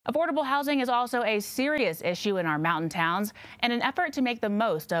Affordable housing is also a serious issue in our mountain towns. In an effort to make the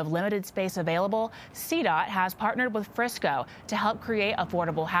most of limited space available, CDOT has partnered with Frisco to help create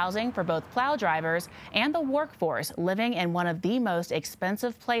affordable housing for both plow drivers and the workforce living in one of the most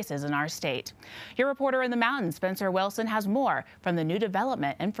expensive places in our state. Your reporter in the mountains, Spencer Wilson, has more from the new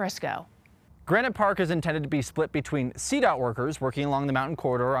development in Frisco. Granite Park is intended to be split between CDOT workers working along the mountain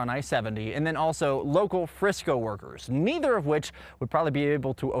corridor on I-70 and then also local Frisco workers, neither of which would probably be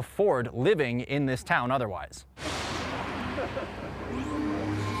able to afford living in this town otherwise.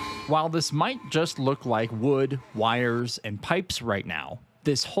 While this might just look like wood, wires, and pipes right now,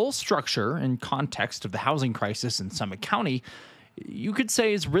 this whole structure, in context of the housing crisis in Summit County, you could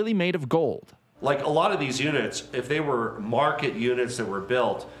say is really made of gold. Like a lot of these units, if they were market units that were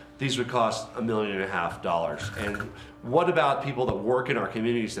built, these would cost $1.5 million. And what about people that work in our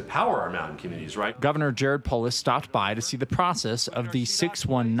communities that power our mountain communities, right? Governor Jared Polis stopped by to see the process of the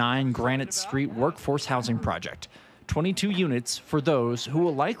 619 Granite Street Workforce Housing Project. 22 units for those who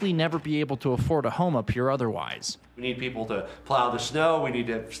will likely never be able to afford a home up here otherwise. We need people to plow the snow, we need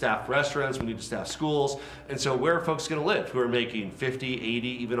to staff restaurants, we need to staff schools. And so where are folks going to live who are making $50,000, $80,000,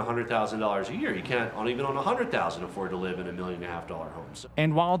 even $100,000 a year? You can't, even on $100,000, afford to live in $1.5 million homes.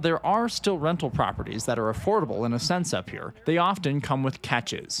 And while there are still rental properties that are affordable in a sense up here, they often come with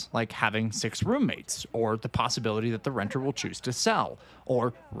catches, like having 6 roommates, or the possibility that the renter will choose to sell,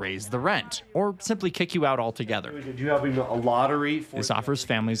 or raise the rent, or simply kick you out altogether. Did you have a lottery? This offers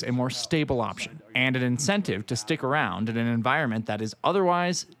families a more stable option and an incentive to stick around in an environment that is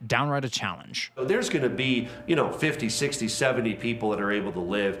otherwise downright a challenge. There's going to be, 50, 60, 70 people that are able to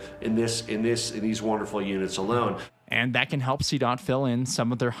live in these wonderful units alone. And that can help CDOT fill in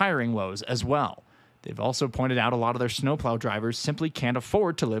some of their hiring woes as well. They've also pointed out a lot of their snowplow drivers simply can't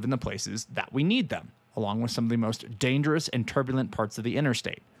afford to live in the places that we need them, along with some of the most dangerous and turbulent parts of the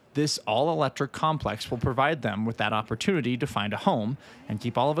interstate. This all-electric complex will provide them with that opportunity to find a home and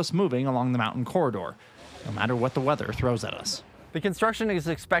keep all of us moving along the mountain corridor, no matter what the weather throws at us. The construction is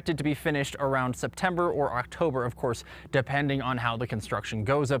expected to be finished around September or October, of course, depending on how the construction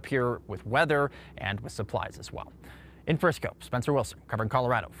goes up here with weather and with supplies as well. In Frisco, Spencer Wilson, covering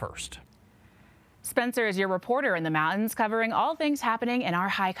Colorado First. Spencer is your reporter in the mountains, covering all things happening in our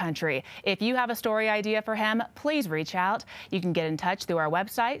high country. If you have a story idea for him, please reach out. You can get in touch through our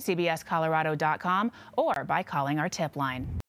website, cbscolorado.com, or by calling our tip line.